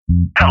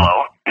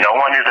Hello, no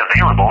one is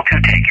available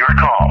to take your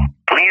call.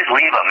 Please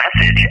leave a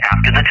message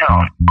after the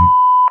tone.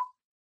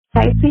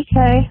 Hey,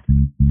 TK.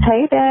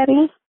 Hey,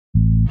 Daddy.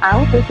 I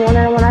was just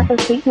wondering when I could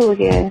see you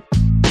again.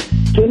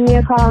 Give me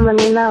a call and let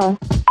me know.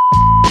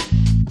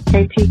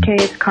 Hey,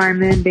 TK, it's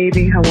Carmen,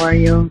 baby. How are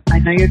you? I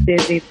know you're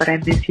busy, but I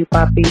miss you,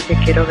 papi. Te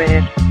quiero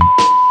ver.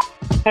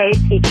 Hey,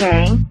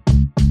 TK.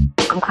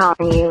 I'm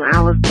calling you.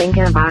 I was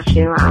thinking about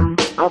you. I'm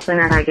hoping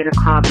that I get a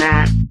call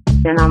back.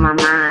 Been on my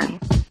mind.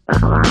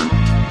 So,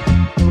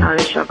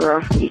 it's your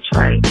girl from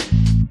Detroit.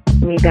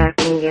 Me back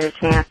when you get a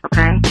chance,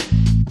 okay?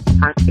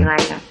 Talk to you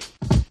later.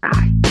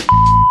 Bye.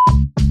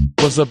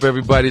 What's up,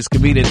 everybody? It's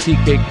comedian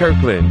TK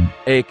Kirkland,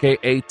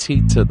 a.k.a.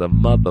 T to the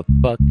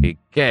motherfucking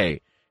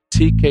K.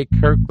 TK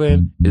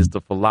Kirkland is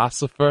the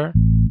philosopher.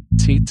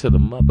 T to the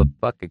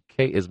motherfucking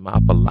K is my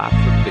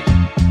philosophy.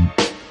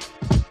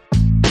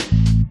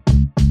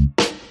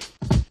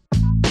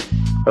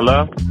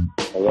 Hello?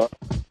 Hello?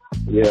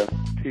 Yeah.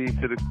 T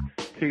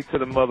to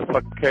the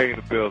motherfucking K in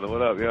the building.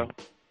 What up, yo?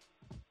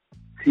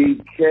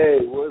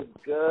 TK, what's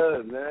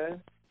good,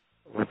 man?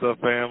 What's up,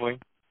 family?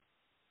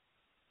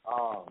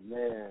 Oh,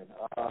 man.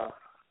 All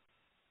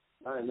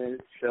right, man,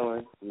 it's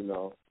chilling,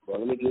 But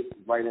let me get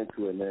right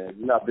into it, man.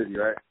 You're not busy,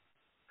 right?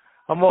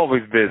 I'm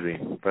always busy,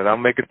 but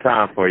I'm making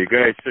time for you. Go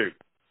ahead, shoot.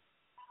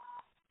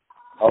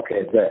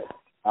 Okay, bet.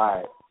 All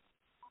right.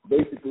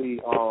 Basically,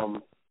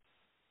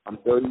 I'm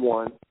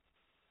 31.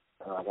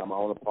 I got my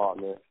own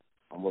apartment.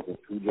 I'm working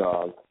 2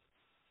 jobs.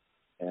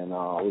 And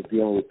I was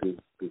dealing with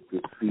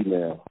this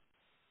female.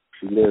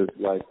 She lives,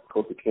 like,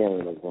 close to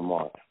Canada, like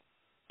Vermont.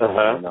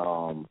 Uh-huh.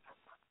 And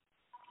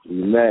we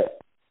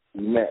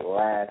met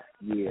last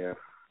year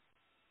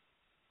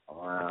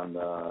around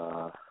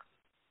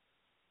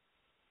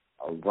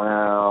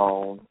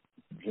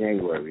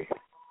January.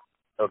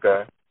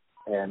 Okay.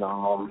 And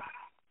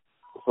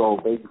so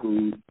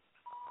basically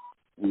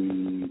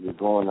we were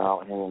going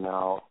out, hanging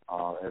out,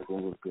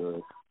 everything was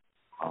good.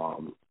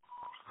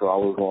 So I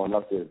was going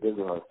up there to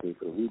visit her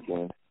for the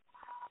weekend.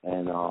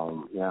 And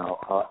now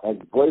her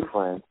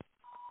ex-boyfriend,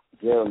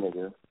 jail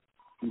nigga,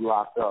 he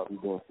locked up. He's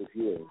doing 6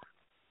 years.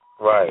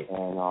 Right.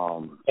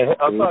 And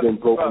they've been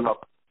broken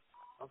up.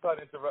 I'm sorry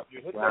to interrupt you.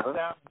 Hit that sound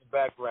in the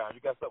background.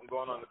 You got something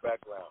going on in the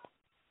background.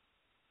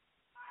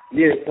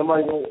 Yeah,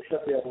 somebody gonna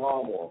shut their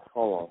alarm off.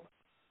 Hold on.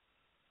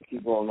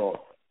 Keep going off.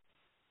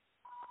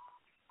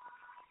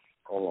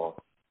 Hold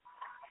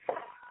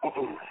on.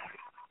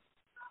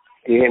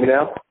 Can you hear me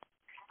now?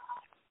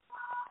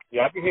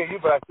 Yeah, I can hear you,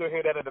 but I still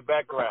hear that in the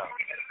background.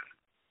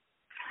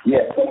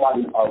 Yeah,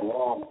 somebody's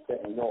alarm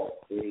setting off.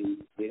 They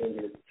didn't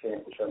get a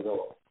chance to shut it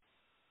off.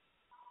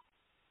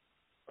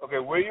 Okay,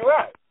 where you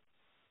at?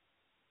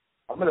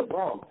 I'm in the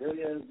Bronx.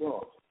 Really in the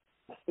Bronx.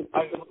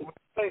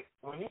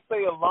 When you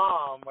say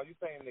alarm, are you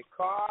saying in the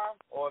car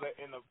or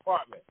in the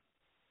apartment?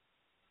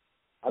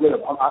 I live in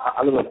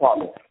an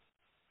apartment.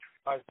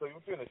 All right, so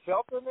you in a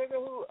shelter, nigga?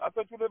 I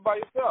thought you lived by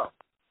yourself.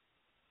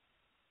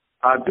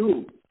 I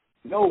do.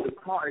 No, the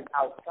car is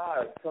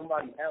outside.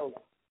 Somebody else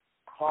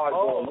car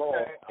going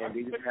off, and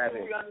they just have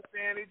it. We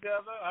understand each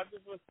other. I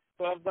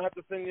was gonna have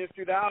to send you a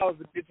few hours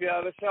to get you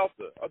out of the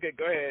shelter. Okay,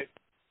 go ahead.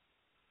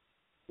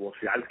 Well,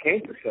 see, I just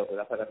came to the shelter.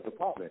 That's why that's the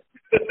apartment.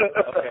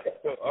 Okay.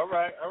 So, all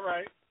right.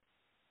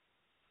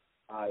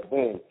 All right,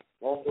 boom.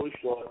 Long story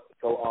short,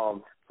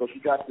 so she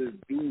got this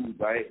dude,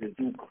 right? This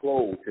dude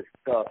clothes his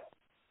stuff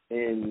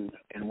in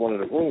one of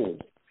the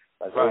rooms,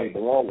 like where he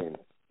belonging.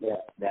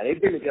 Yeah. Now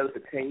they've been together for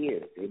 10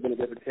 years.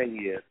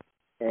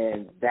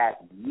 And that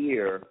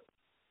year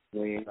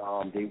when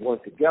they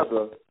weren't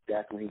together,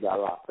 that's when he got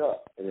locked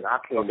up. And then I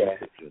came in the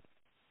picture.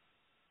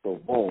 So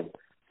boom.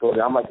 So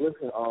then I'm like,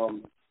 listen,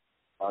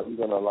 are you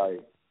gonna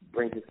like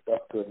bring his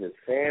stuff to his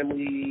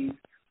family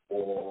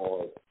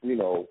or,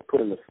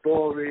 put in the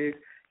storage?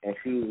 And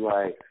she was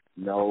like,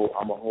 no,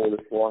 I'm gonna hold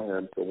it for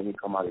him so when he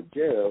come out of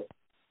jail,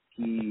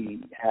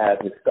 he has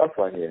his stuff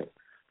right here.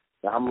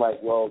 And I'm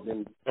like, well,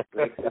 then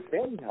bring it to the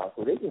family house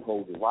so they can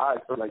hold it. Why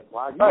you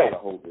gotta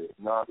hold it?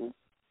 You know what I mean?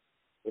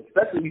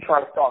 Especially if you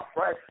try to start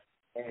fresh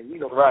and,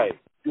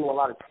 do a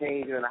lot of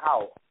changing in the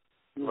house.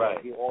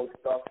 Get all the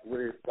stuff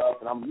with his stuff,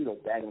 and I'm,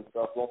 bagging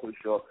stuff, long story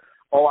short.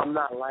 Oh, I'm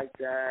not like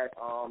that.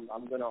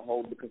 I'm going to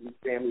hold it because his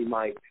family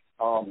might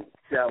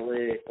sell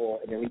it,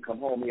 and then when he come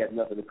home, he has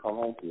nothing to come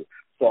home to.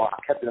 So I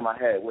kept it in my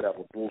head,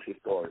 whatever, bullshit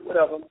story.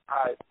 Whatever,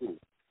 all right, cool.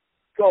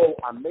 So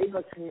I made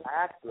her change,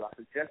 I asked her, I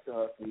suggested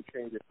her to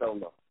change her cell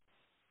number.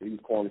 He was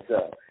calling the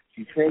cell.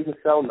 She changed the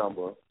cell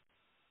number,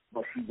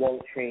 but she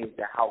won't change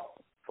the house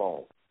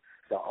phone.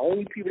 The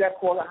only people that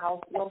call the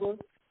house number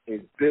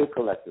is bill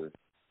collectors.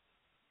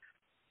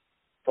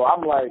 So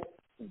I'm like,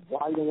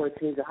 why you don't want to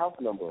change the house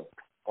number?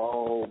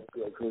 Oh,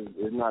 because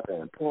it's not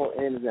that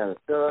important. It's not a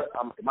third.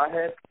 In my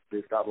head,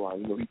 they stop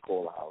lying. He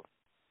called the house.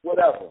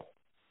 Whatever.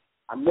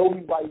 I know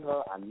he write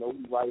her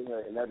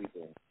and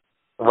everything.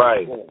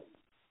 Right.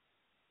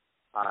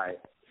 All right.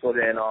 So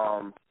then,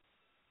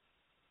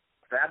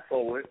 fast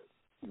forward,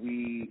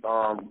 we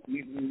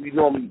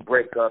normally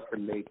break up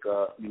and make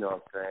up, you know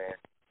what I'm saying?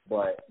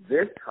 But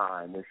this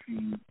time, when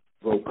she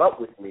broke up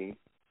with me,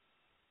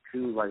 she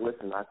was like,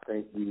 listen, I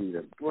think we need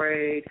a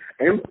break.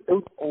 And it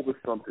was over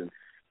something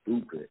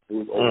stupid. It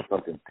was over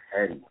something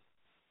petty.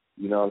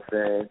 You know what I'm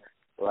saying?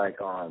 Like,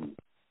 cause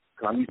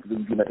I'm used to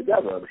doing that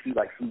together. But she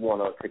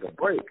want to take a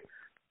break.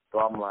 So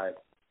I'm like,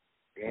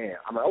 damn.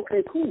 I'm like,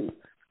 okay, cool.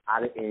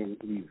 I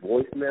didn't leave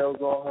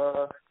voicemails on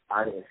her.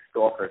 I didn't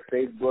stalk her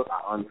Facebook.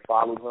 I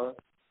unfollowed her.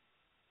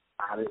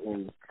 I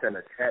didn't send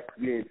a text.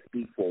 We didn't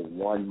speak for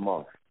 1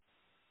 month.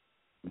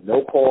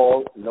 No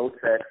call, no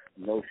text,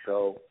 no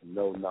show,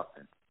 no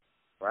nothing.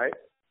 Right?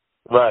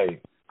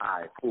 Right. All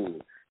right, cool.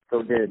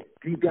 So then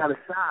deep down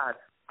inside,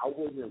 I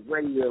wasn't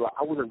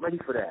ready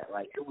for that.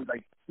 Like, it was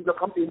like,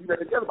 come to that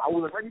together, but I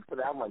wasn't ready for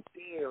that. I'm like,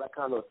 damn, that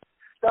kind of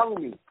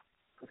stung me.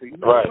 I said, you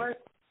know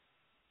what?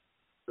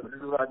 So this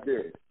is what I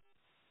did.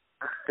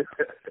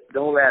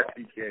 Don't laugh,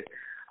 PK.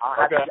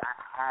 I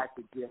had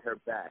to get her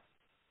back.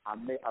 All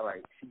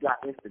right, she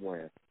got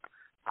Instagram.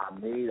 I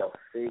made a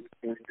fake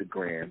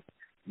Instagram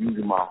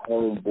using my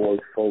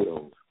homeboy's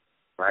photos,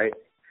 right?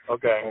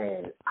 Okay.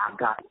 And I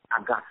got,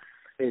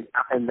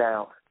 and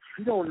now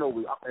she don't know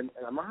what, and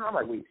I'm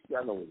like, wait, she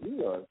gotta know what me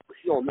is, but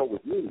she don't know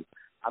what me.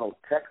 I don't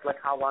text like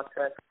how I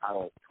text. I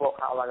don't talk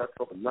how I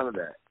talk, none of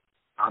that.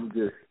 I'm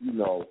just,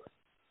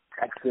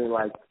 texting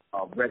like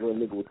a regular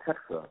nigga would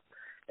text her.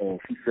 And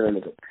she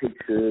sending nigga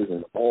pictures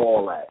and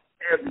all that,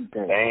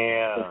 everything.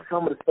 Damn. And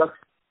some of the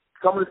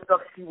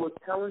stuff she was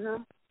telling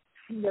him,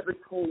 she never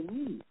told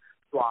me.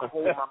 So I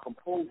hold my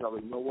composure. I'm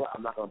like, you know what?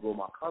 I'm not gonna blow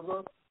my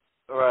cover.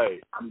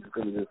 Right. I'm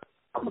gonna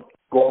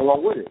go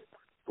along with it.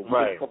 So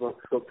right.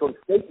 So to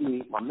stake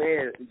me, my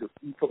man, he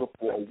took her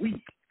for a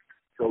week.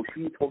 So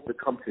she's supposed to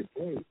come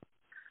today.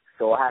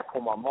 So I had to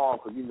call my mom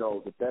because,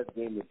 the best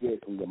game to get is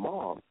from your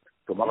mom.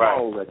 So my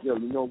mom was like, yo,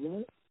 you know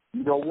what?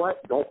 You know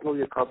what? Don't blow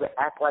your cover.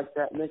 Act like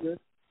that, nigga,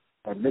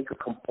 and make her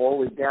come all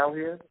the way down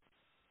here.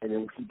 And then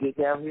when she get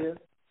down here,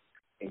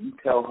 and you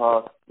tell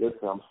her,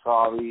 listen, I'm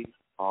sorry.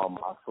 I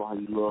saw how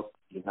you look.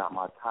 You're not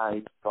my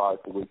type. Sorry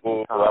for wasting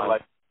your time. I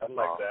like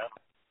that.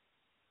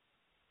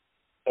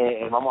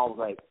 And my mom was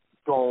like,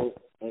 don't.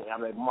 And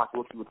I'm like, Mom,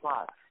 what she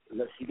replied?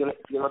 She's gonna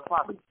reply,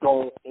 but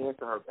don't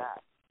answer her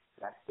back.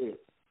 That's it.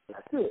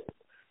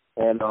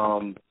 And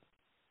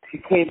she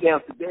came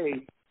down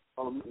today.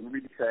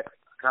 Read the text.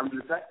 Can I read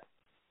the text?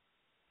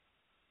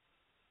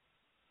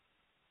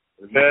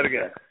 Say it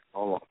again.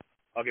 Hold on.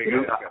 Okay, Can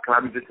good. I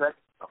read the text?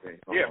 Okay.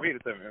 Yeah, read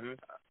it to me. Mm-hmm.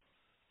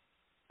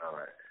 All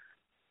right.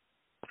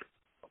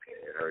 Okay,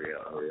 hurry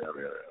up.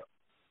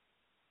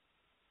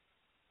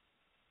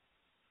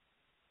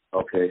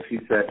 Okay, she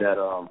said that,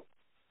 well,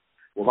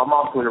 my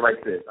mom's going to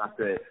write this. I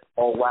said,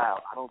 oh,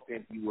 wow, I don't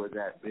think you were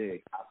that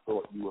big. I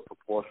thought you were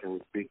proportioned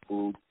with big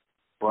boob,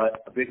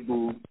 but with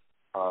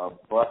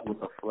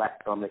a flat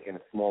stomach and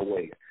a small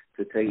waist.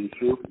 To tell you the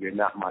truth, you're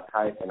not my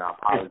type, and I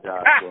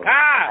apologize for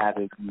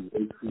having you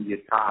wasting your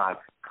time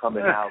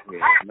coming out here.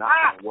 It's not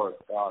going to work.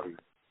 Sorry.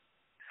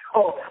 So,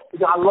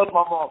 I love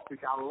my mom.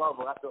 I love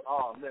her. I thought,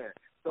 oh, man.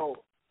 So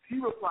she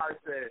replied and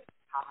said,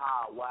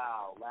 haha,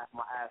 wow, laugh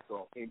my ass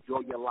off. Enjoy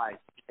your life.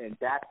 And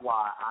that's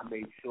why I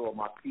made sure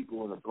my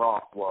people in the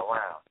Bronx were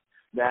around.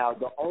 Now,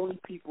 the only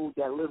people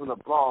that live in the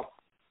Bronx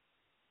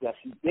that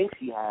she thinks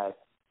she has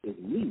is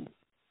me.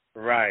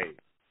 Right.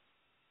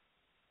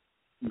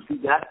 You see,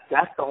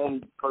 that's the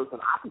only person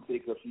I can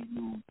think of she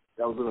knew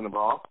that was living in the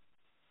Bronx.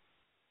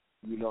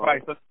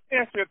 Right, so let me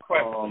ask you a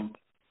question.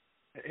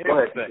 Go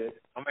ahead,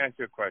 I'm going to ask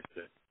you a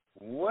question.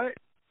 What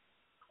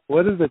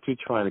is it you're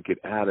trying to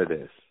get out of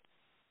this?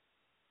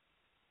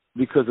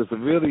 Because it's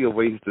really a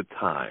waste of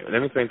time. Let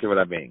me explain to you what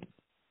I mean.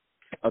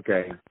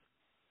 Okay.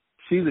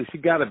 She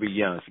got to be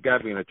young. She got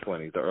to be in her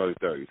 20s or early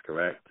 30s,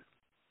 correct?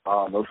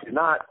 No, she's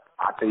not.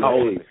 I tell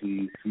you,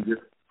 she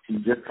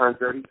just turned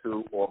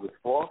 32 August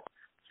 4th.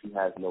 She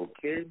has no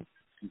kids.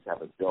 She has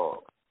a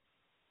dog.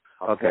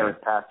 Her parents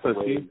passed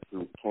away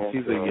through cancer.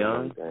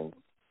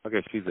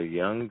 She's a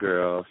young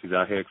girl. She's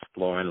out here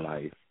exploring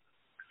life.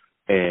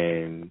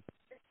 And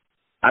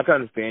I can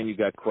understand you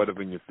got caught up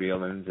in your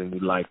feelings and you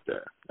liked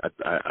her. I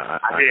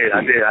did.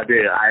 I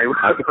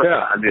could tell.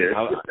 I did.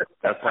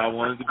 That's why I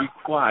wanted to be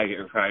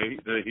quiet,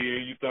 right? To hear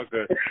you talk.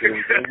 There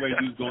was no way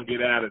you was gonna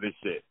get out of this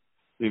shit.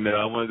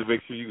 I wanted to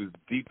make sure you was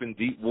deep in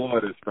deep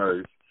waters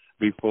first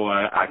before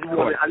I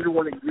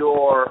wanted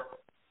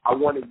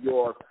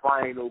your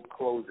final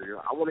closure.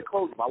 I wanted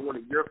closure, but I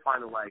wanted your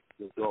final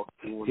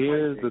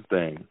Here's the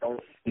thing.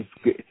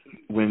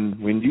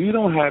 When you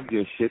don't have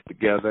your shit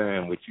together,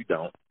 and which you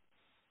don't,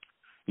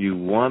 you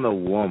want a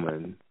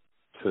woman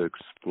to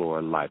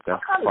explore life.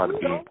 That's part of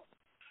being.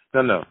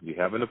 No. You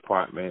have an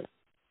apartment.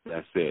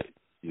 That's it.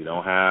 You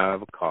don't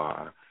have a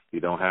car. You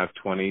don't have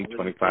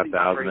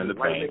 $25,000 in the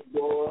bank.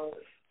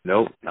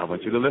 Nope. I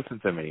want you to listen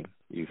to me.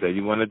 You said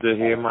you wanted to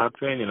hear my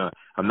opinion on.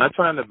 I'm not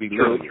trying to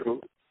belittle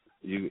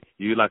you.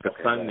 You like a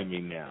son to me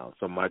now.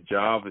 So my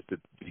job is to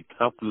be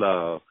tough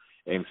love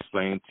and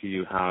explain to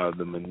you how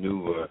to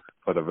maneuver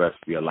for the rest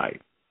of your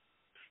life.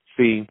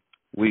 See,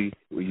 we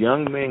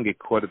young men get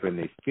caught up in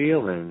their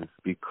feelings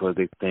because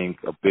they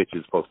think a bitch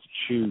is supposed to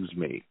choose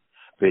me.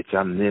 Bitch,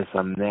 I'm this,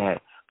 I'm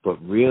that.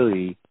 but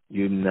really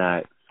you're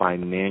not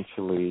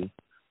financially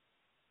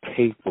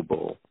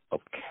capable of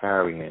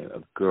carrying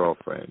a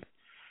girlfriend.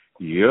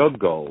 Your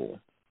goal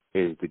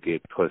is to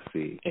get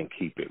pussy and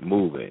keep it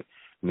moving.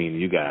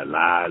 Meaning you got to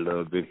lie a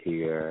little bit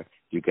here.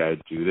 You got to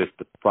do this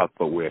to fuck,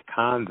 but wear a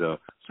condom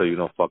so you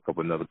don't fuck up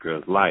another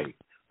girl's life.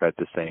 But at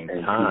the same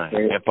time,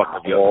 and fuck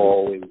up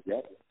your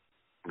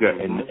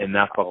and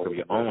not fuck up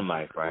your own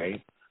life,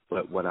 right?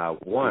 But what I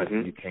want,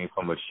 you came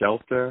from a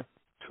shelter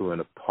to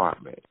an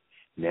apartment.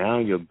 Now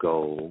your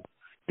goal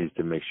is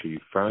to make sure you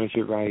furnish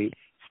it right,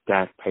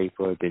 stack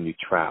paper, then you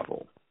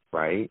travel,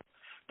 right?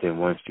 Then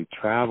once you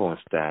travel and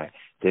stack,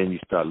 then you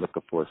start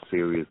looking for a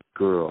serious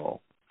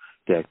girl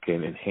that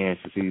can enhance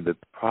you. See, the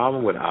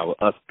problem with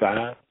us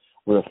guys,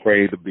 we're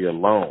afraid to be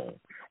alone.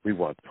 We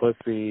want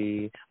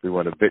pussy, we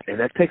want a bitch, and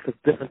that takes a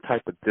different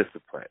type of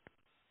discipline.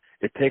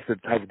 It takes a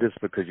type of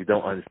discipline because you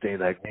don't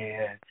understand, like,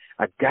 man,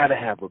 I got to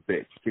have a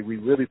bitch. See, we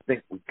really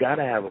think we got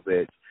to have a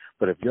bitch,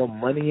 but if your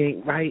money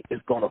ain't right,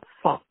 it's going to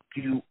fuck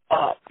you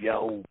up,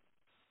 yo.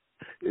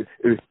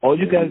 All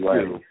you got to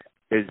do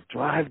is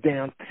drive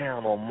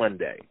downtown on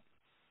Monday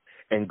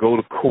and go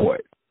to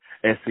court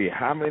and see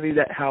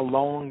how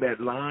long that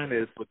line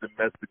is for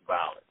domestic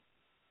violence.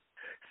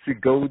 See,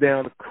 go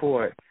down to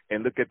court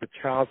and look at the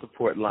child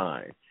support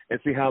line and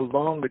see how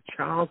long the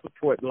child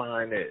support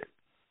line is.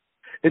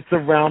 It's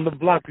around the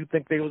block. You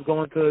think they was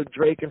going to a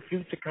Drake and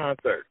Future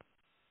concert?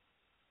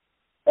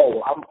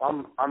 Oh,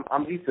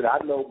 I'm used to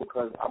that. I know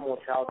because I'm on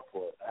child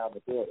support. I have a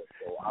daughter,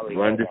 so I already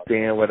You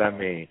understand what I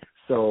mean?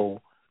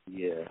 So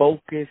yeah,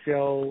 focus,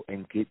 yo,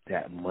 and get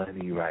that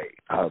money right.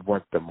 I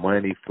want the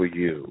money for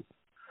you.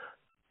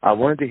 I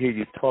wanted to hear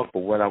you talk,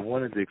 but what I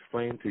wanted to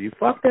explain to you,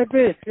 fuck that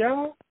bitch,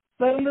 yo.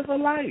 Let her live her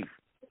life.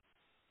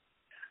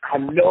 I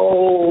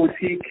know,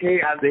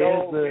 TK. I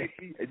know.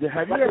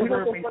 Have you ever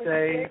heard me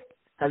say?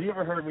 Have you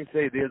ever heard me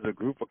say there's a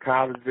group of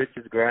college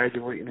bitches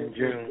graduating in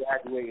June?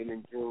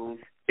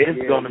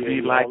 It's going to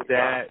be like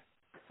that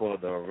for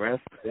the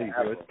rest of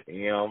your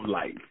damn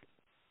life.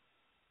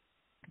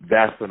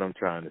 That's what I'm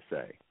trying to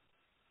say.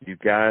 You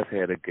guys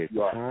had a good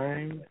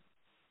time.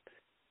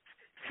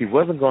 She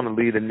wasn't going to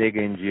leave a nigga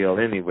in jail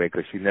anyway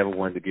because she never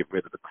wanted to get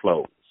rid of the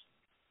clothes.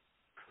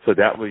 So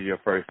that was your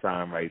first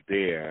time right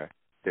there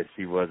that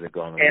she wasn't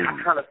going to leave. And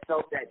I kind of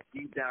felt that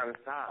deep down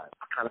inside.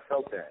 I kind of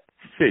felt that.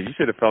 Shit, you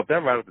should have felt that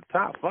right at the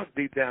top. Fuck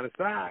deep down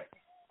inside.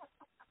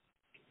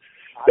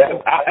 But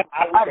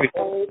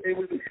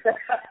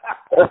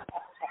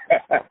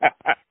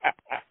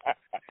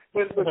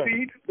here's the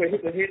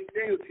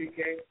thing, TK.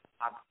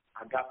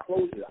 I got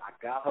closure. I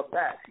got her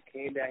back. She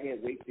came down here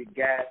and wasted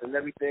gas and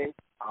everything.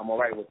 I'm all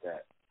right with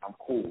that. I'm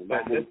cool.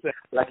 Like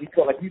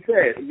you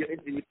said in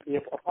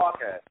your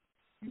podcast,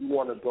 you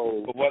want to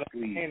go but what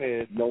I'm saying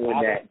is,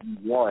 knowing that you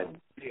won.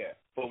 Yeah,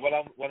 but what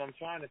I'm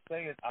trying to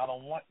say is I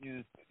don't want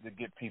you to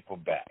get people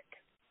back.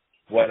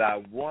 What I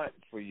want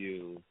for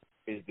you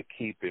is to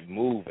keep it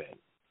moving.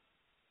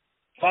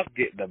 Fuck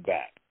getting them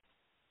back.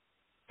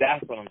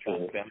 That's what I'm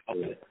trying to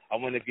say. I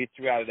want to get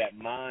you out of that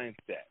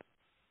mindset.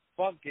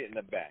 Fuck getting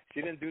her back.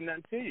 She didn't do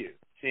nothing to you.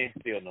 She ain't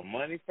steal no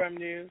money from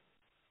you.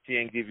 She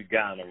ain't give you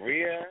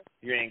gonorrhea.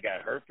 You ain't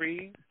got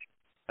herpes.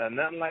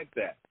 Nothing like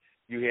that.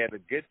 You had a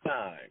good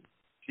time.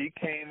 She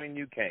came and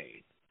you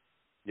came.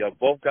 Y'all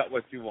both got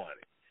what you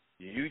wanted.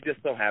 You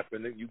just so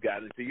happened that you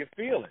got into your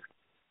feelings.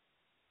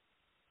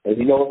 And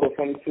you know what's so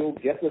funny too?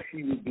 Guess what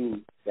she would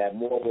do that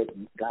more of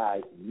the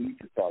guys need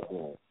to start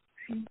doing?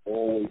 She's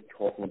always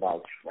talking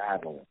about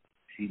traveling.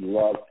 She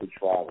loves to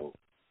travel.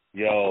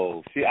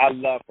 Yo, I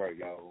love her,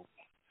 yo,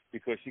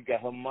 because she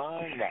got her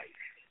mind right.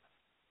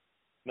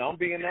 No, I'm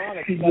being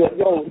honest. You know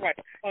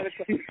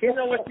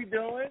what she's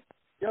doing?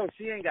 Yo,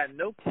 she ain't got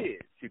no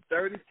kids. She's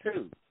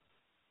 32.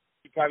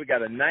 She probably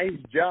got a nice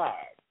job.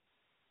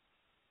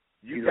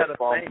 You got a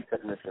farm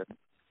technician.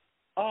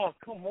 Oh,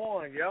 come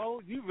on,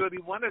 yo. You really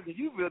wanted her.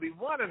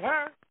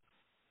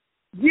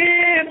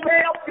 Yeah,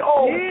 man.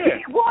 Yo, yeah.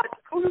 What?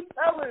 Who you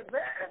telling,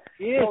 man?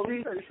 Yeah,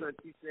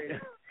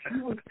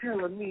 she was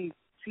telling me,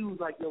 she was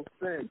like, yo,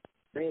 friend,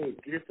 man,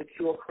 get a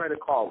secure credit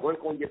card.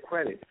 Work on your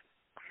credit.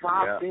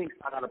 5 things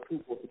I got to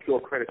prove for a secure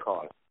credit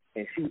card.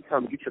 And she was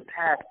telling me, get your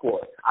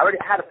passport. I already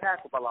had a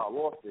passport, but I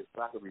lost it,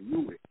 so I could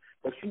renew it.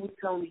 But she was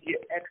telling me,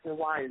 get X and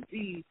Y and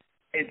Z,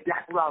 and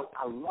that's what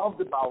I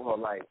loved about her.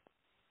 Like,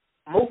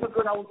 most of the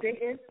girls I was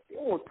dating, they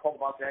don't want to talk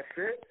about that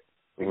shit.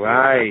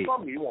 Right.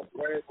 You want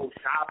bread, go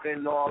shopping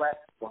and all that.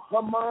 But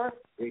her mind,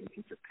 baby,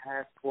 get your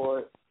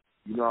passport,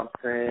 you know what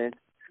I'm saying?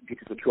 Get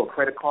your secure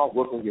credit card,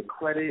 work on your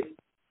credit.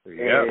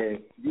 Yeah. And,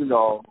 you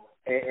know,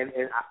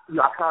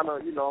 I kind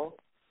of, you know,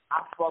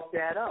 I fucked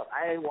that up.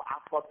 I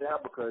fucked that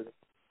up because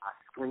I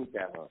screamed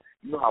at her.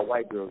 You know how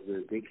white girls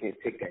is. They can't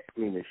take that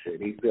screaming shit.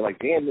 They feel like,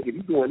 damn, nigga,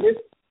 you doing this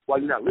while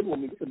you're not living with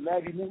me. Just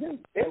imagine you move in,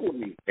 stay with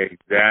me.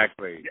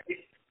 Exactly.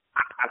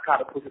 I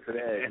kind of push it to the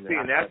edge. And see,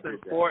 and that's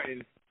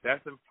important.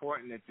 That's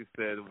important that you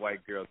said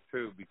white girls,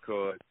 too,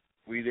 because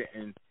we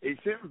didn't – it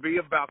shouldn't be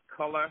about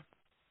color.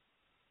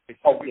 It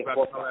shouldn't be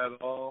about color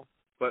at all.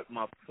 But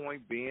my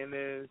point being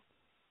is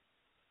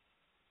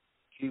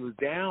she was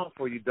down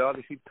for you, dog,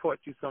 and she taught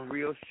you some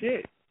real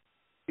shit.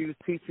 She was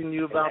teaching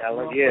you about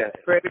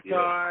credit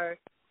card,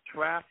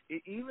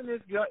 traffic. Even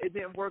if it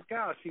didn't work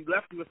out, she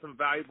left you with some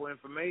valuable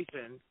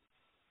information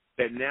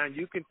that now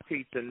you can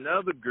teach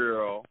another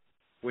girl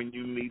when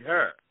you meet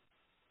her.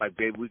 Like,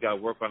 baby, we got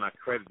to work on our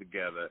credit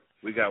together.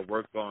 We got to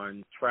work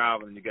on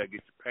traveling. You got to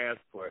get your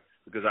passport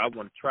because I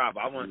want to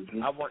travel. I want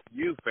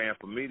you, fam,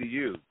 from me to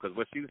you, because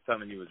what she was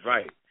telling you is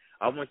right.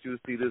 I want you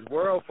to see this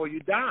world before you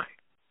die.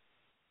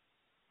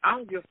 I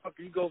don't give a fuck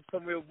if you go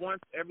somewhere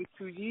once every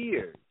 2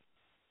 years.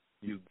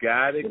 You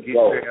got to get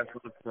your ass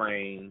on the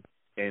plane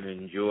and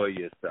enjoy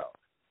yourself.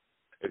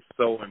 It's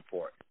so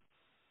important.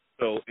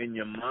 So in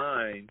your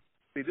mind,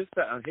 see,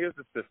 here's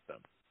the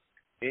system.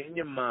 In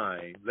your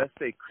mind, let's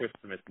say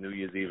Christmas, New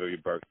Year's Eve, or your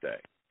birthday.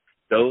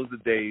 Those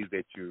are days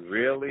that you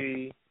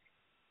really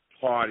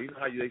party. You know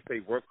how they say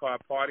work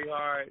hard, party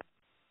hard?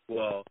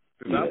 Well,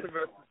 throughout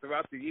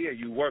the year,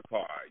 you work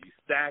hard. You're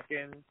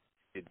stacking,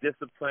 you're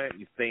disciplined,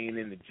 you're staying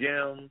in the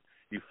gym,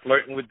 you're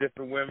flirting with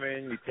different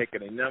women, you're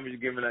taking their number, you're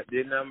giving out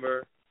their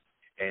number.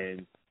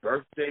 And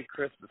birthday,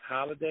 Christmas,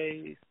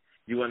 holidays,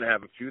 you want to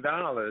have a few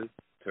dollars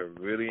to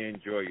really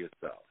enjoy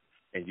yourself.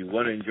 And you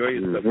want to enjoy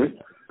yourself. Mm-hmm.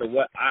 So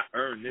what? I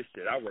earned this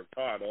shit. I worked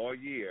hard all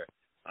year.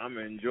 I'm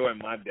enjoying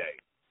my day.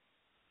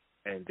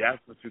 And that's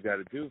what you got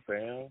to do,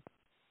 fam.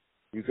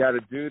 You got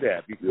to do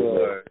that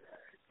because,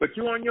 but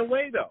you're on your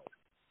way, though.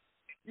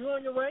 You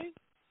on your way?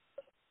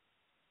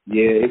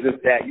 Yeah, it's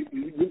just that. You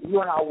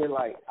know how we're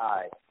like, all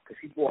right, because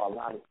she bought a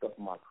lot of stuff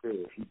in my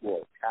crib. She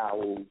bought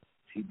towels.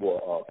 She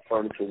bought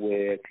furniture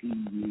wear,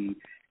 TV.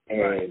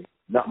 And,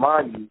 not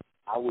mind you,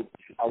 I was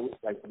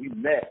like, we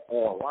met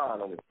online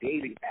on a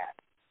dating app.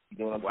 You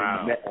know what I'm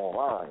saying? We met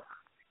online.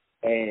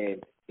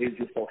 And it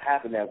just so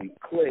happened that we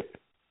clicked,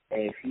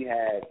 and she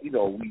had, we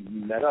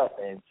met up,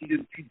 and she's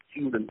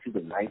a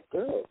nice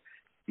girl.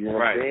 You know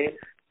what I'm saying?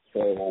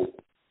 So,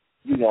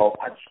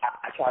 I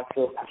try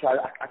to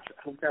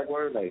what's that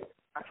word? Like,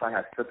 I try to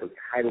have such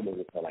entitlement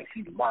with her. Like,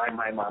 she's mine.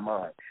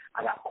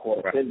 I got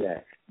caught up in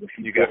that. But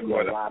she told me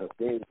a lot of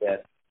things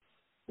that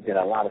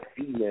a lot of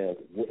females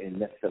wouldn't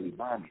necessarily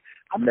buy me.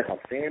 I met her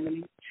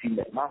family. She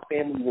met my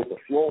family. We went to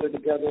Florida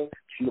together.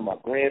 She knew my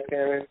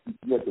grandparents.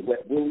 We went to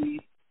Wet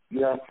Willie's. You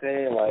know what I'm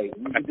saying? Like,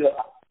 we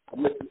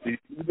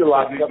did a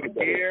lot of stuff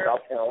together.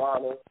 South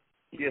Carolina.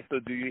 Yeah, so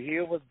do you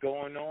hear what's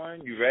going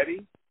on? You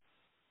ready?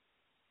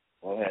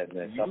 Go ahead,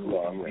 man.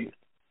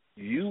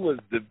 You was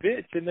the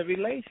bitch in the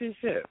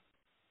relationship.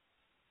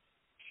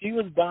 She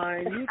was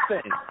buying you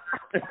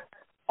things.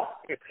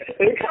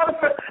 It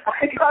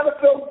kind of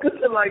felt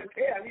good, like,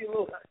 damn,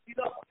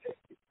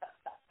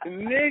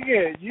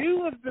 Nigga, you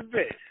was the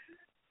bitch.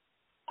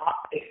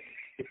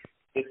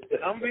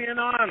 I'm being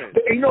honest.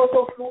 You know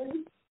what's so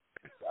funny?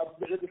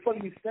 It's funny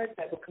you said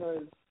that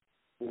because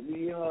when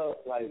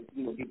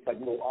we get like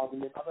little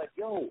arguments, I'm like,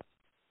 yo,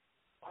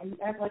 why you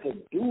act like a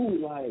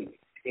dude, like?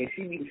 And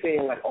she be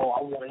saying like, oh,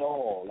 I want it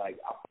all, like,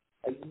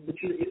 but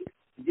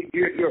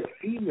you're a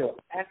female.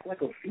 Act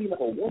like a female,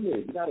 a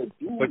woman. You're not a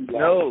dude. But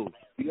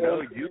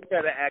like, you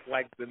gotta act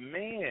like the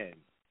man.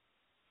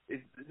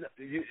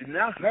 It's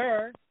not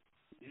her.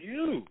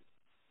 You.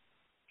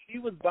 She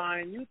was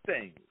buying you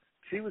things.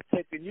 She was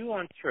taking you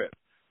on trips.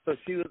 So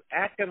she was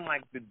acting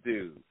like the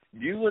dude.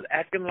 You was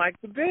acting like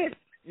the bitch.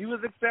 You was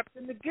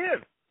accepting the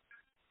gift.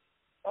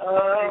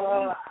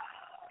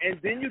 And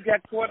then you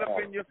got caught up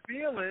in your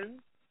feelings,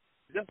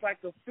 just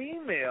like a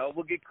female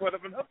will get caught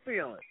up in her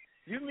feelings.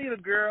 You meet a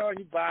girl and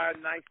you buy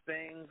nice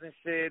things and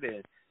shit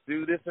and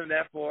do this and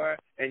that for her,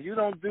 and you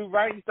don't do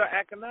right, you start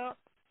acting up.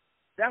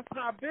 That's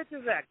how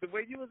bitches act. The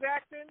way you was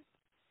acting,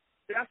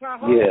 that's how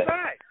hoes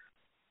act.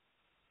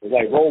 It's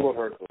like role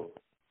reversal.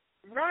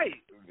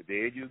 Right.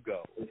 There you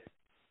go.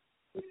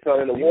 It's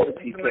something in the water,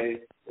 TK.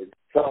 It's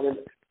something.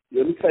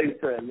 Let me tell you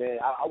something, man.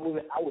 I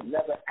would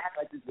never act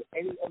like this with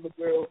any other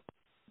girl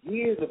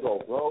years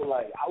ago, bro.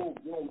 Like,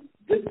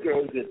 this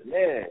girl is just,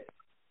 man.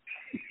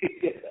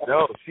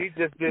 No, she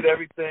just did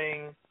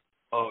everything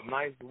a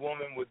nice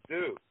woman would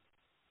do.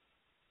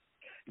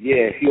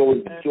 Yeah, she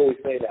always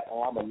say that,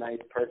 oh, I'm a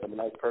nice person.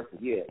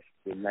 Yeah,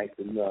 you're nice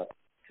enough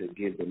to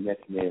give the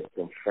next man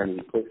some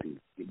friendly pussy.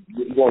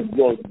 You're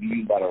going to be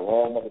used by the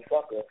wrong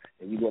motherfucker,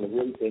 and you're going to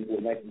really think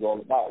what nice is all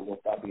about. You're going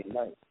to stop being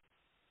nice.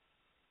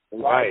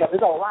 Right.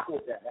 There's a lot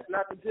with that. That's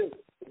not the truth.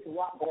 There's a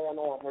lot going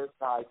on her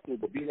side, too.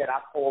 But being that I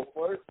called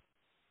first,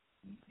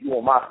 you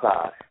on my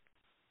side.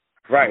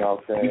 Right. You know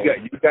what I'm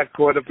saying? You got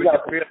caught up in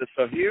your feelings.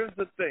 So here's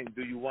the thing.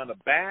 Do you want to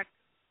back?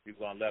 You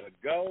going to let her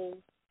go?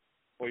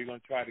 Or you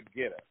going to try to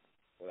get her?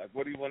 Like,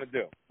 what do you want to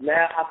do?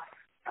 Now,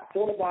 I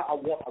thought about I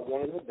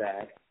wanted her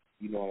back.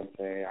 You know what I'm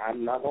saying?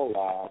 I'm not going to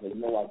lie. But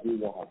I do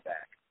want her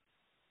back.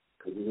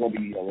 Because it's going to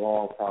be a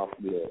long time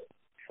for me to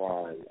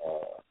find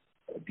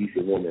a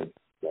decent woman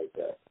like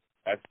that.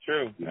 That's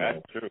true.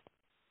 That's true.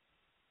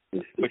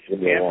 But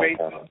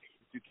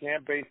you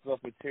can't base it off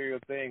material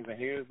things. And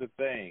here's the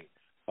thing.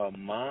 Her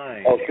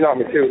mind. Oh, she's not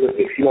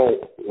materialistic.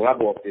 When I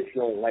go up there, she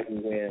don't like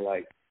me wearing,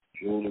 like,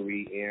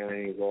 jewelry,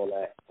 earrings, all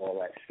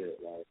that shit.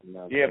 Like, you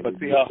know, yeah, but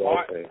see, her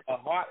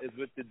heart is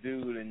with the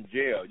dude in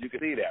jail. You can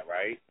see that,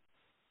 right?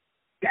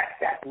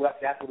 That's what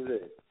it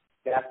is.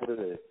 That's what it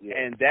is. Yeah.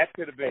 And that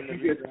could have been the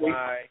reason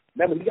why.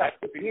 Remember, you got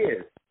 6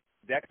 years.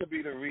 That could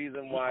be the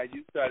reason why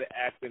you started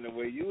acting the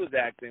way you was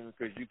acting,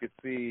 because you could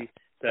see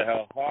that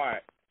her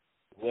heart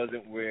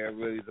wasn't where it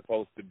really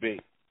supposed to be.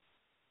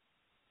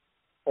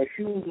 And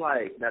she was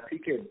like, now,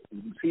 TK,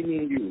 you see me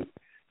and you.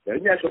 Now,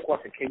 let me ask you a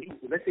question. Can you,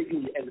 let's say you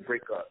and your ex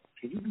break up,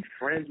 can you be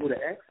friends with an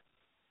ex?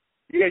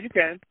 Yeah, you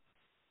can.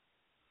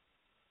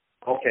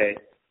 Okay.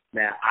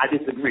 Now, I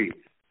disagree.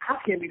 How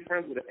can you be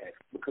friends with an ex?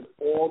 Because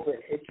all the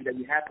history that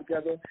we have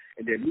together,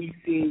 and then me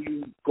seeing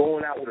you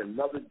going out with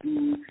another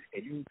dude,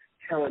 and you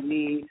telling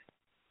me,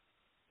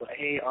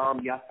 hey,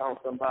 yeah, I found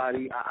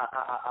somebody.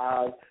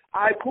 All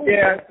right, cool.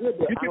 Yeah, good,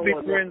 you can be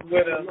friends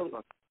with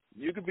him.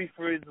 You could be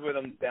friends with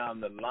them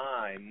down the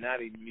line, not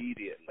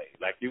immediately.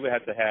 Like, you would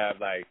have to have,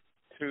 like,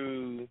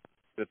 2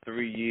 to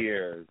 3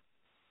 years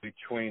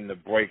between the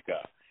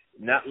breakup.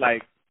 Not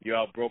like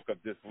y'all broke up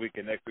this week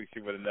and next week she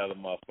with another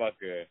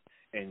motherfucker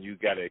and you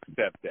got to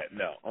accept that.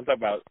 No. I'm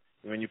talking about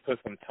when you put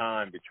some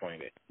time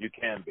between it. You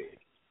can be.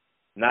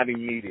 Not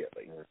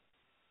immediately.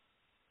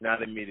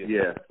 Not immediately.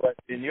 Yeah. But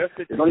in your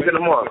situation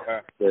with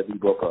her, that we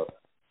broke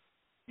up.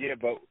 Yeah,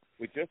 but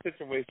with your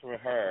situation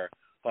with her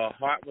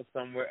heart was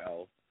somewhere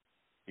else.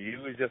 You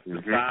was just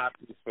a side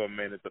piece for a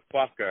minute to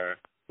fuck her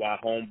while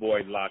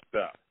homeboy locked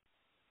up.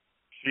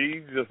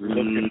 She's just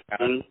looking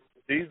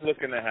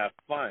to have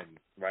fun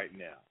right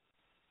now.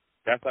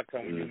 That's how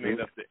come when you made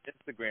up the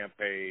Instagram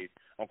page,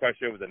 I'm quite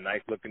sure it was a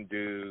nice looking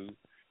dude.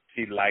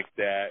 She liked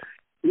that.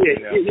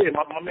 Yeah.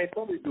 My man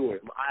told me to do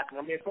it.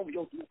 My man told me,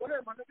 yo, do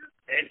whatever, my nigga.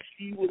 And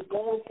she was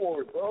going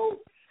for it, bro.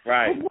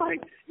 Right. I'm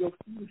like, yo,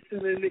 she was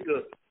sending a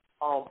nigga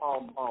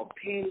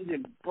panties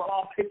and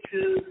bra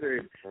pictures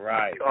and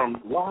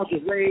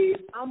lingerie.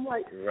 I'm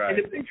like, and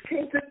the bitch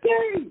came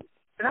today,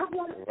 and I'm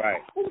like,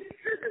 oh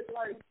shit,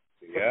 like,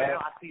 now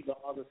I see the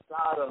other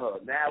side of her.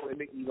 Now it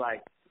makes me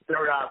like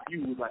third eye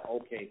view. Was like,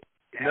 okay,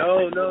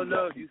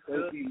 no, you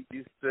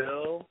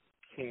still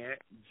can't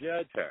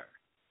judge her.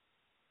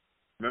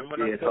 Remember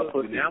what I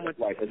told you? Now I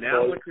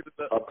want you to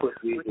her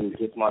pussy is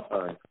just my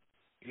time.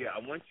 Yeah,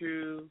 I want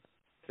you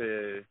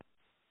to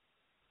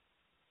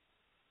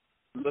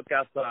look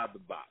outside the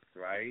box,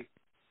 right?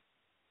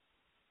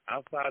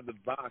 Outside the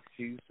box,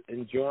 she's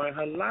enjoying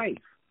her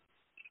life.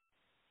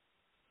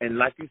 And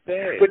like you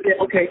said. But then,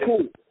 okay,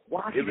 cool.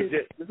 Why this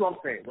is what I'm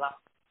saying.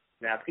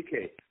 Now,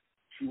 PK,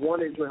 she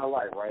wanted to enjoy her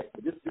life, right?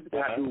 But this is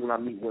what I do when I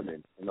meet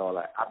women and all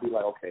that. I be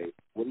like, okay,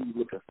 what are you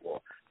looking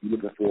for? You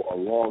looking for a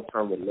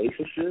long-term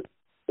relationship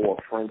or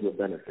friends with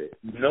benefits?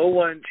 No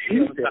one, I'm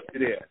going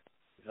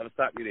to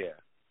stop you there.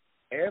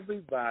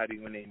 Everybody,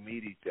 when they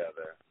meet each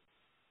other,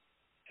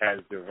 has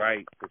the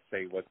right to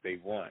say what they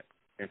want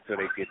until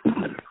they get to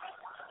them,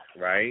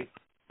 right?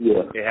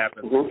 Yeah. It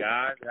happens with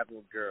guys, it happens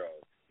with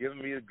girls. You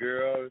ever meet a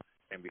girl,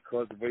 and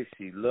because of the way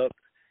she looks,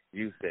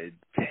 you said,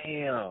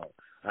 damn,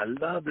 I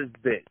love this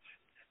bitch.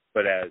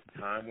 But as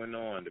time went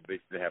on, the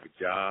bitch didn't have a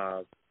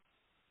job.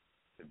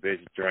 The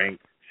bitch drank.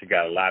 She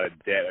got a lot of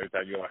debt. Every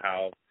time you're in the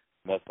house,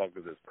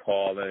 motherfuckers is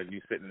calling.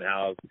 You sit in the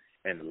house,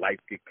 and the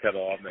lights get cut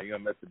off. Now, you're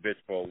going to met the bitch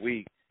for a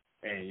week,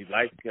 and your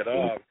lights cut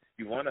off.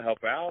 You want to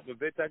help her out, but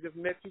bitch, I just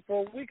met you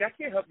for a week. I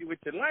can't help you with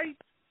your life.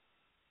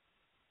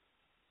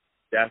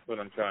 That's what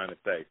I'm trying to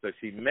say. So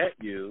she met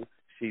you,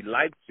 she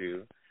liked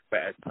you, but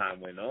as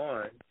time went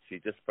on, she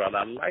just fell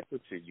out of life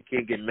with you. You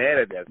can't get mad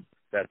at that.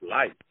 That's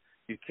life.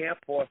 You can't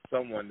force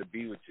someone to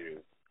be with you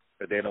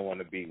if they don't want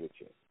to be with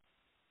you.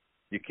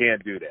 You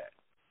can't do that.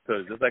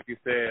 So just like you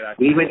said,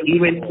 even if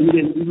you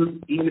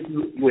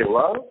in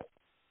love,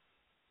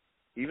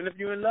 even if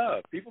you're in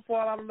love, people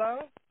fall out of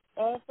love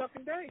all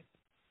fucking day.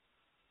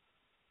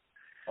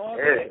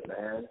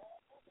 Man.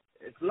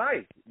 It's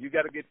life. You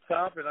got to get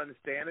tough and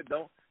understand it.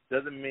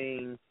 Doesn't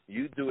mean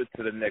you do it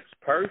to the next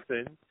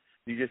person.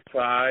 You just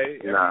try.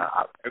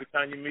 Every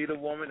time you meet a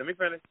woman, let me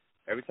finish.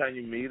 Every time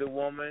you meet a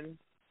woman,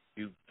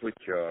 you put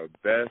your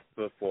best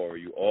foot forward.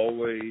 You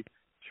always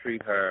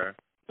treat her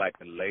like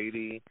a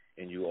lady,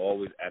 and you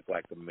always act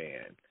like a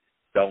man.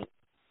 Don't,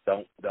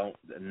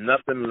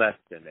 nothing less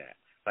than that.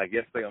 Like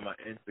yesterday on my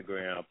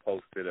Instagram, I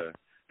posted a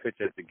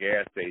picture at the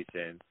gas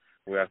station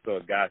where I saw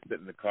a guy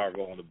sitting in the car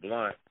rolling a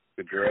blunt.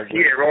 The girl,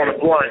 rolling a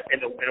blunt,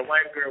 and the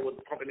white girl was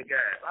pumping the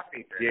gas. I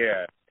think that.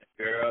 Yeah,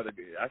 girl.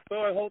 I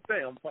saw the whole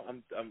thing.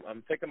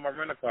 I'm taking my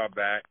rental car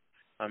back.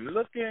 I'm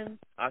looking.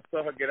 I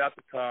saw her get out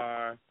the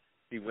car.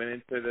 She went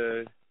into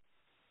the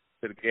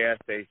gas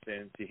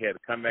station. She had to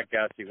come back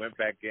out. She went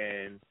back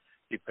in.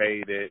 She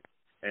paid it,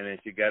 and then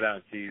she got out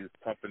and she was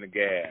pumping the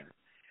gas.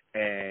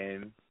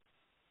 And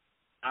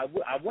I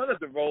wanted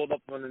to roll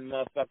up on the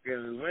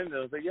motherfucking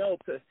window and say, yo,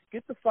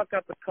 get the fuck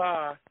out the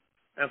car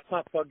and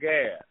pump her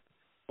gas.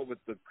 But with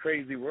the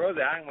crazy world,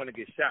 I didn't want to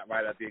get shot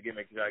right out there and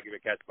make sure I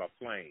get catch my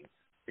plane.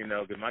 You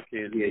know, because my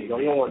kids. Yeah, you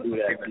don't want to do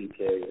that,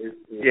 PK.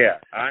 Yeah,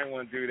 I didn't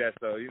want to do that.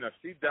 So, you know, if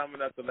she's dumb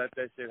enough to let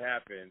that shit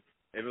happen,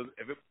 if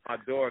it was my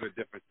daughter,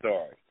 different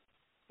story.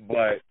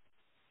 But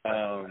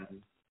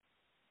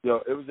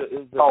it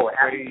was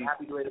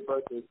happy belated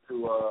birthday to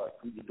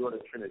your daughter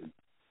Trinity.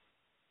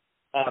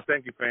 Oh,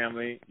 thank you,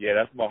 family. Yeah,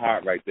 that's my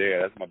heart right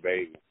there. That's my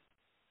baby.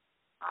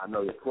 I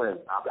know your twin.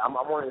 I'm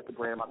on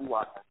Instagram. I'll be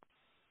watching.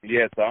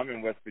 Yeah, so I'm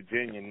in West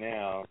Virginia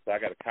now. So I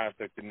got a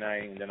concert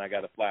tonight, and then I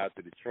got to fly out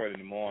to Detroit in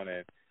the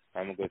morning.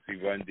 I'm gonna go see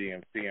Run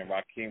DMC and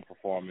Rakim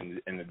perform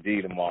in the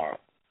D tomorrow.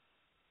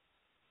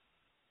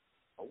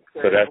 Okay,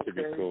 so that should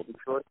be cool.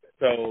 Detroit.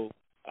 So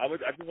I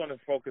just want to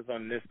focus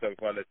on this stuff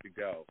before I let you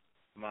go.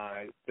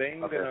 My thing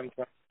that I'm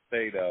trying to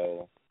say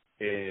though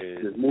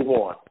is just move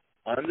on.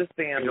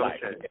 Understand life.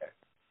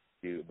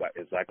 But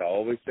it's like I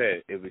always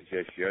said, it was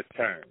just your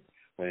turn.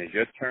 When it's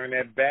your turn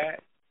at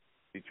bat,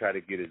 you try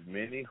to get as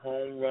many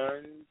home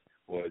runs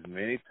or as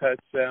many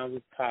touchdowns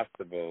as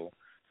possible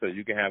so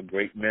you can have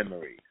great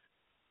memories.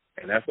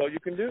 And that's all you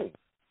can do.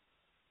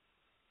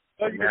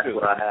 That's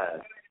what I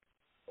have.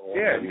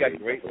 You got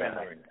great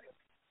memories.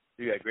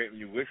 You got great.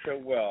 You wish her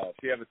well. If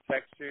she ever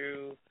text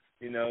you,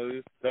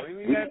 don't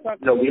even have to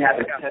talk. No, we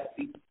haven't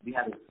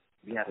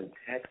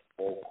text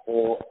or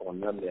call or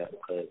none of that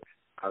because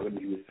I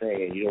remember you were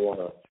saying you don't want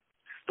to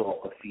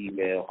stalk a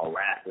female,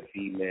 harass a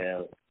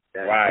female.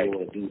 You don't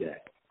want to do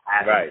that. I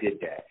haven't did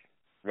that.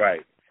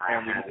 Right.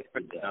 And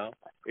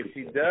if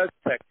she does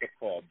text or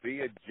call, be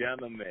a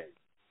gentleman.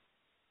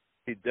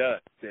 She does.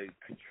 To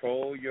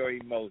control your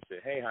emotion.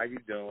 Hey, how you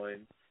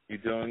doing? You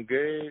doing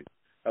good?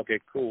 Okay,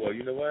 cool. Well,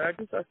 you know what?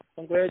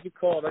 I'm glad you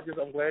called.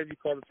 I'm glad you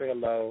called to say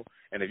hello.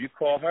 And if you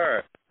call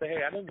her, say,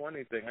 hey, I didn't want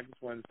anything. I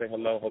just wanted to say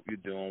hello. Hope you're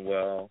doing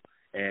well.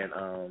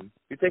 And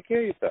you take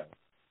care of yourself.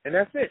 And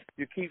that's it.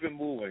 You keep it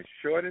moving.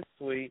 Short and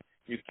sweet.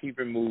 You keep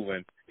it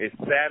moving. It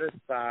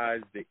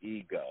satisfies the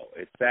ego.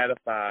 It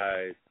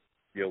satisfies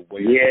your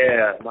weight.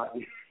 Yeah.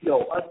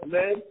 Us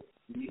men,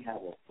 we have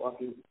a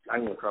fucking,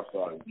 I'm going to curse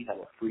on we have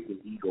a freaking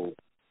ego.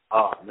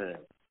 Oh, man.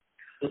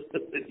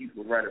 You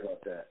were right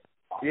about that.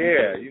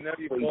 Yeah, you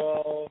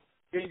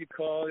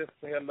call, you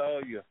say hello,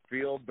 you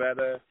feel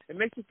better. It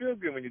makes you feel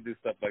good when you do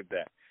stuff like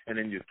that. And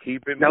then you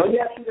keep it moving. Now, let me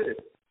ask you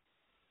this.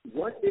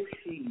 What if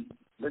she,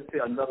 let's say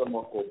another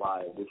month go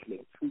by, which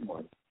makes 2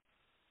 months,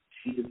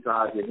 she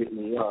decides to hit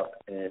me up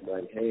and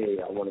like, hey,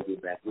 I want to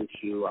get back with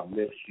you, I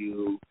miss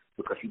you,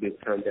 because you've been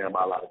turned down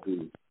by a lot of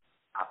dudes.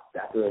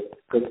 Because,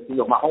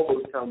 my homeboy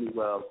was telling me,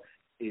 well,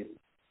 if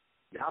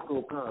y'all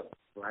broke up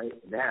right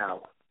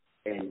now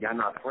and y'all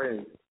not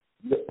friends,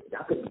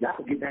 y'all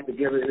could get back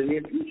together in the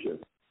near future.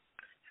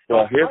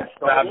 Well, here's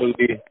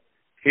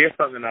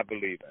something I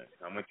believe in.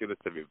 I want you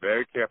to be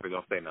very careful.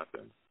 Don't say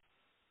nothing.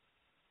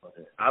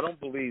 Okay. I don't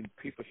believe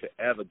people should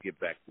ever get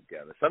back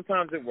together.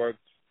 Sometimes it works,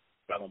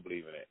 but I don't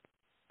believe in it.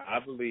 I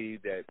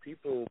believe that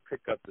people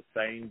pick up the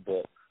same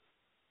book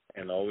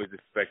and always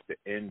expect the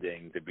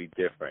ending to be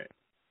different.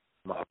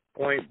 My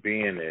point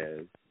being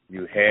is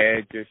you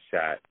had your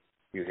shot.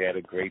 You had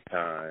a great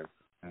time.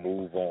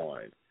 Move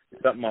on.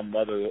 It's something my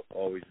mother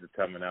always used to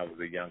tell me when I was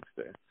a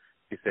youngster.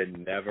 She said,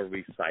 never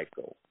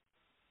recycle.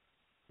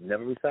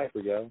 Never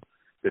recycle, yo.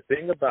 The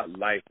thing about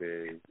life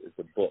is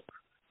a book.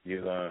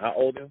 How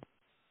old are you?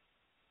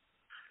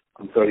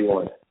 I'm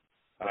 31.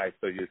 All right,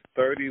 so you're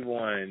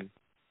 31.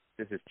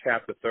 This is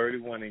chapter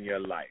 31 in your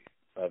life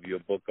of your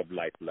book of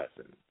life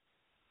lessons.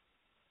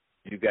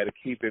 You got to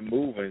keep it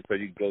moving so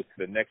you go to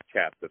the next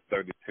chapter,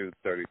 32,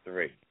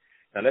 33.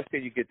 Now, let's say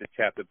you get to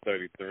chapter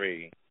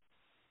 33,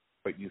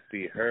 but you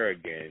see her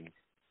again.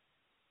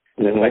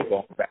 Mm-hmm. It's like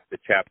going back to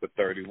chapter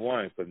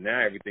 31, so now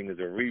everything is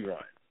a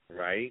rerun,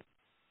 right?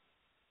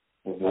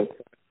 Mm-hmm. My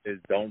point is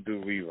don't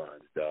do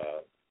reruns,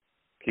 dog.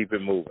 Keep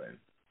it moving.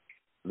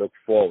 Look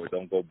forward.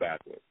 Don't go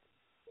backwards.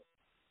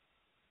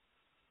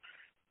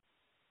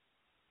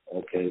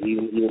 Okay,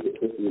 even if the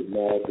pussy is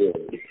mad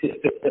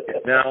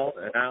good. Now,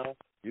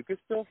 you can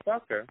still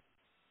fuck her.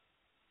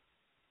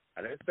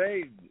 I didn't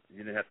say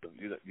you didn't have to.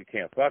 You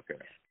can't fuck her.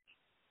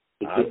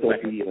 It's just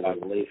don't be in a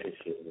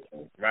relationship with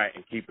her. Right,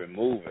 and keep it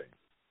moving.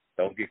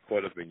 Don't get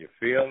caught up in your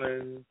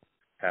feelings.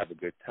 Have a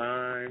good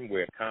time.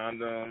 Wear a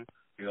condom.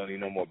 You don't need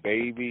no more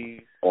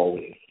babies.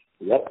 Always.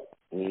 Yep.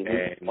 Mm-hmm.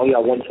 And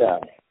one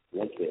child.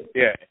 One kid.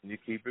 Yeah, and you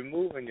keep it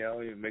moving, yo.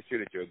 You make sure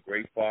that you're a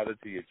great father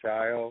to your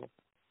child.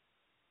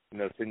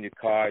 Send your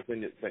card.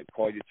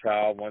 Call your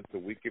child once a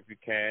week if you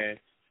can.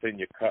 Send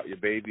your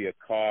baby a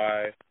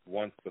card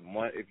once a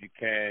month if you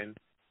can.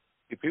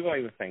 People don't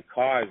even send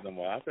cards no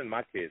more. I send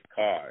my kids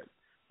cards,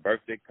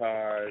 birthday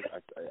cards.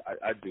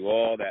 I do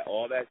all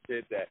that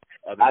shit that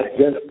other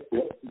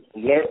people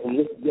learned from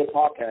listening to your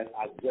podcast.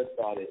 I just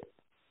started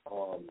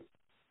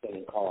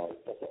sending cards.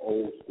 That's an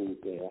old school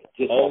thing. I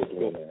just started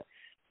doing that.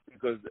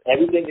 Because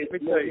everything is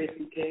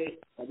 $50K.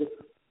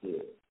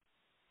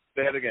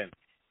 Say it again.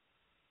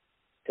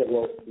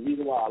 Well, the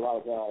reason why a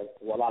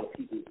lot of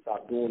people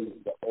stop doing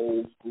the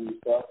old school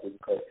stuff is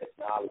because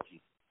technology.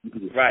 You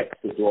can just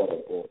text your daughter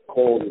or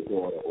call your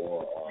daughter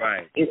or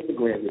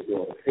Instagram your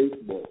daughter,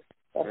 Facebook.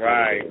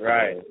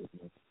 Right.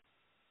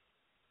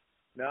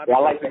 Now, I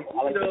like the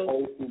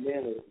old school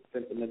manner,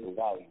 sentimental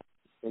value,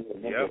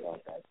 sentimental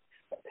about that.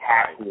 The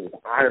passion, the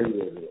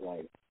irony of it,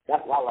 like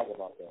That's what I like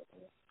about that.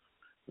 Man.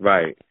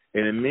 Right.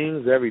 And it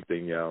means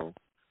everything, yo.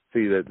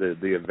 See,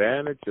 the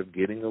advantage of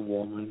getting a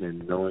woman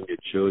and knowing your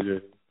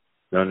children,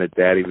 knowing that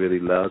daddy really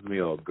loves me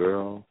or a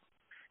girl,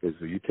 is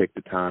when you take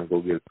the time to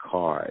go get a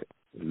card,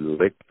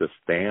 lick the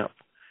stamp,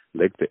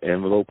 lick the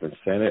envelope and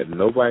send it. If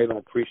nobody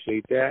don't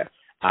appreciate that,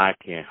 I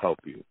can't help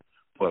you.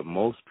 But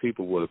most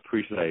people will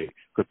appreciate it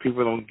because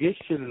people don't get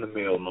shit in the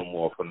mail no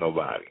more from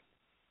nobody.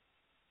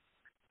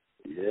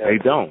 Yeah. They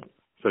don't.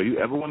 So you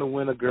ever want to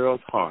win a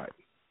girl's heart,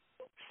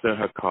 send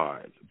her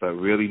cards, but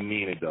really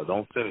mean it, though.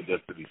 Don't send it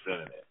just to be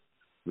sending it.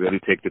 Really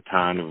take the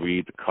time to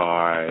read the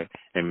card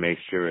and make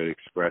sure it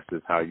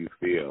expresses how you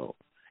feel.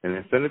 And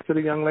then send it to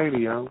the young lady,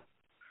 yo.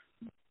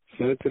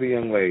 Send it to the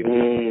young lady.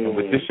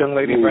 With this young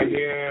lady right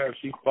here, if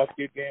she fuck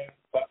you again,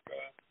 fuck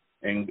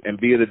her. And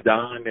be the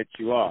Don that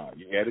you are.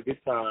 You had a good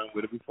time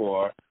with her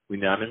before.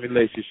 We're not in a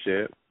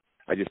relationship.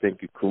 I just think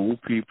you're cool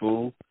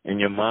people in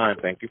your mind.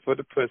 Thank you for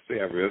the pussy.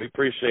 I really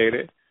appreciate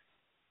it.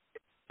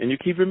 And you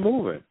keep it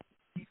moving.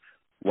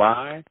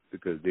 Why?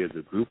 Because there's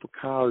a group of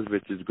college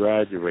bitches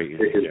graduating.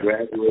 It's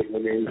graduating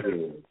in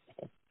June.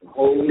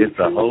 It's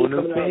a whole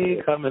new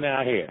thing coming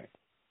out here.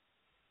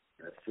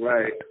 That's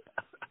right.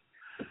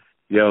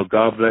 Yo,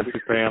 God bless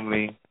your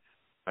family.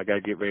 I got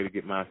to get ready to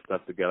get my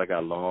stuff together. I got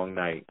a long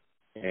night.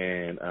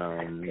 And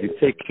you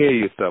take care of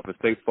yourself and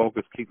stay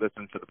focused. Keep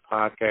listening to the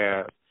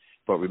podcast.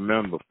 But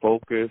remember,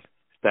 focus,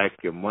 stack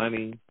your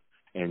money,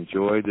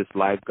 enjoy this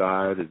life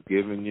God is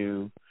giving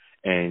you,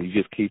 and you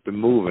just keep it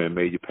moving.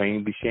 May your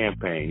pain be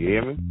champagne. You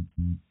hear me?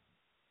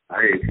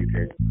 I hear you,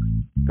 man.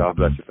 God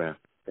bless you, fam.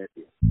 Thank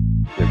you.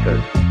 Yes,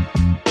 sir.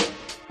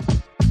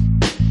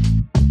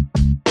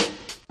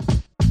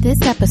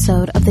 This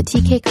episode of the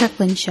TK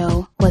Kirkland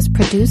Show was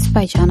produced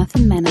by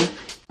Jonathan Mena,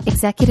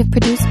 executive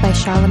produced by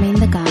Charlemagne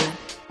the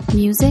God,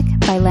 music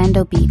by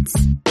Lando Beats.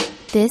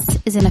 This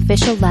is an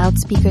official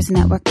Loudspeakers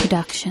Network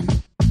production.